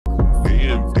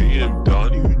Damn,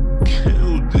 Donnie, you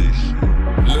killed this shit.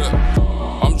 Look,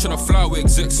 I'm tryna fly where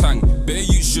execs hang. Better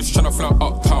use just tryna fly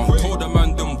uptown. Told the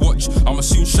man them watch, I'ma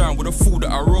soon shine with a fool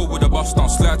that I roll with a bust down.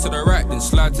 Slide to the right, then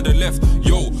slide to the left.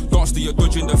 Yo, dance to your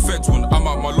dodging the feds. When I'm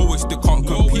at my lowest, they can't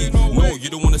compete. No, you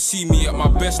don't wanna see me at my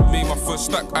best. Made my first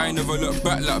stack, I ain't never look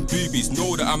back like boobies.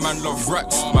 Know that a man love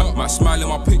rats. My smile in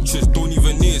my pictures, don't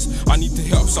even ears. I need to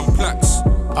hit up some plaques.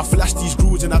 I flashed these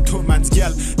rules and I took man's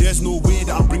gal. There's no way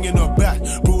that I'm bringing her back.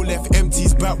 Bro left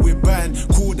empties back with band.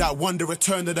 Call that one the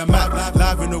return of the map.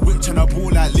 Live in the witch and I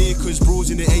ball like Lakers. Bros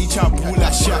in the H, I ball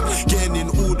like Shaq. Getting in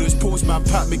orders, postman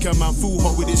pack. Make a man feel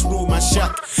hot with this Roman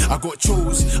shack. I got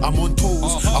chose, I'm on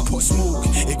toes. I put smoke,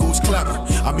 it goes clap.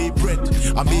 I made bread,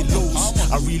 I made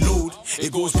loads. I reload,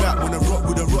 it goes back. When I rock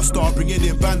with a rock star, bringing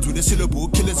in bands with a syllable.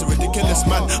 Killers a ridiculous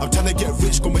man. I'm trying to get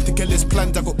rich, got meticulous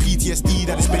plans. I got PTSD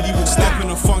that is belly won't snap.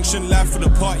 Function live for the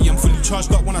party, I'm fully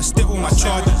charged up when I step on my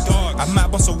charger. I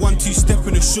might bust a 1-2 step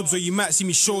in the shubs, or you might see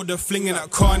me shoulder flinging at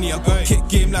Carney. I got kick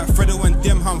game like Fredo and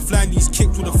them, how I'm flying these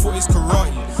kicks with a foot is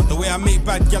karate. The way I make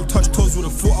bad gal touch toes with a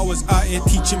foot, I was out here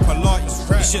teaching Pilates.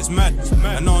 This shit's mad, and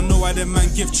I don't know why them man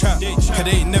give chat. Cause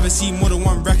they ain't never seen more than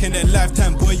one rack in their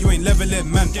lifetime. Boy, you ain't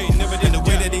leveling, man. And the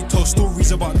way that they tell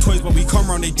stories about toys, but we come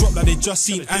round, they drop like they just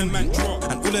seen Ant-Man.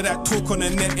 And all of that talk on the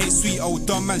net ain't sweet. Old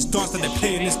dumb man's dance that they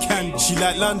playing this candy. She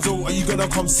like Lanzo, are you gonna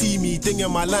come see me?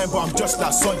 Dinging my line, but I'm just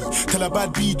like Sonny. Tell a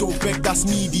bad B, don't beg, that's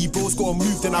me. The bros gotta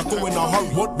move, then I go in a hurry.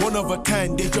 One of a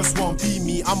kind, they just won't be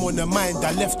me. I'm on the mind,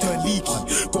 I left her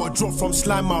leaky. Gotta drop from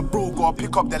slime, my bro. Gotta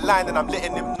pick up the line and I'm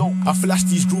letting him know. I flashed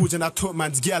these rules and I took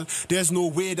man's gal. There's no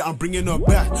way that I'm bringing her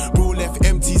back. Bro left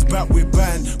empties back with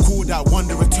band. Call that one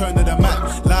the return of the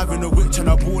map. Live in the witch and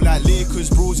I ball like Lakers.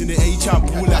 Bros in the H, I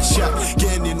ball like Shaq.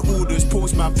 Getting in orders,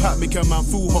 postman pack. Make a man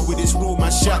feel hot with this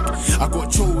Roman shack. I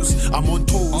got chose, I'm on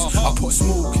toes. I put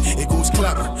smoke, it goes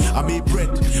clap. I made bread,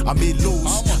 I made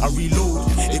loads. I reload,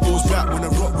 it goes back. When I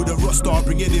rock with a rock star,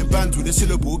 bringing in bands with a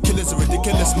syllable. Killers a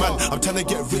ridiculous man. I'm trying to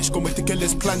get rich, got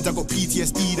meticulous plans. I got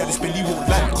PTSD that this belly won't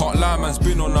land. Can't lie, man's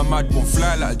been on a mad one.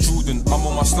 Fly like Jordan, I'm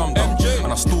on my slum down.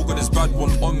 And I still got this bad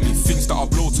one on me. Thinks that I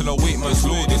blow till I wait man's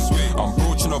loaded. I'm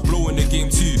broaching a blow in the game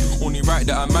too. Only right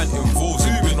that a man involves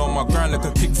it. Been on my grind like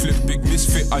a kickflip, big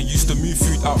misfit. I used to move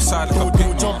food outside like a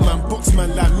pig. Jump man, box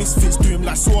man like misfits. Do him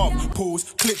like swap, pose,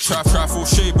 click. Try full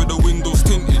shade but the windows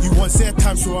tinted. You want set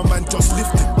time so a man just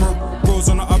lifted, bro. Bros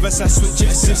on the other side, switch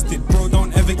it assisted. Bro,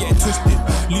 don't ever get it twisted.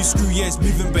 Loose screw, yeah, it's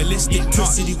moving ballistic.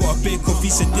 Twisted, he got a big off, he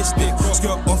sadistic.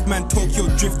 Skirt off, man, Tokyo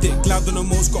drifted. Cloud on the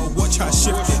most, gotta watch how I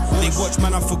shift it. They watch,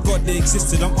 man, I forgot they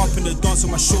existed. I'm up in the dance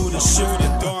on my shoulder, shoulder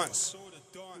dance.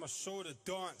 My shoulder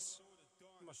dance.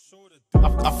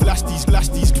 I flash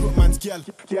these crook man's gal.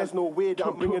 There's no way that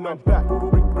I'm bringing her back.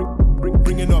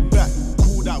 Bringing her back.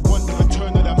 Cool that one, the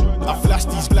return of them. I flash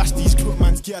these crook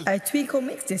man's gal. I tweak or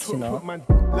mix this, you know.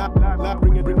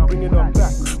 Bringing her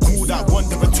back. Cool that one.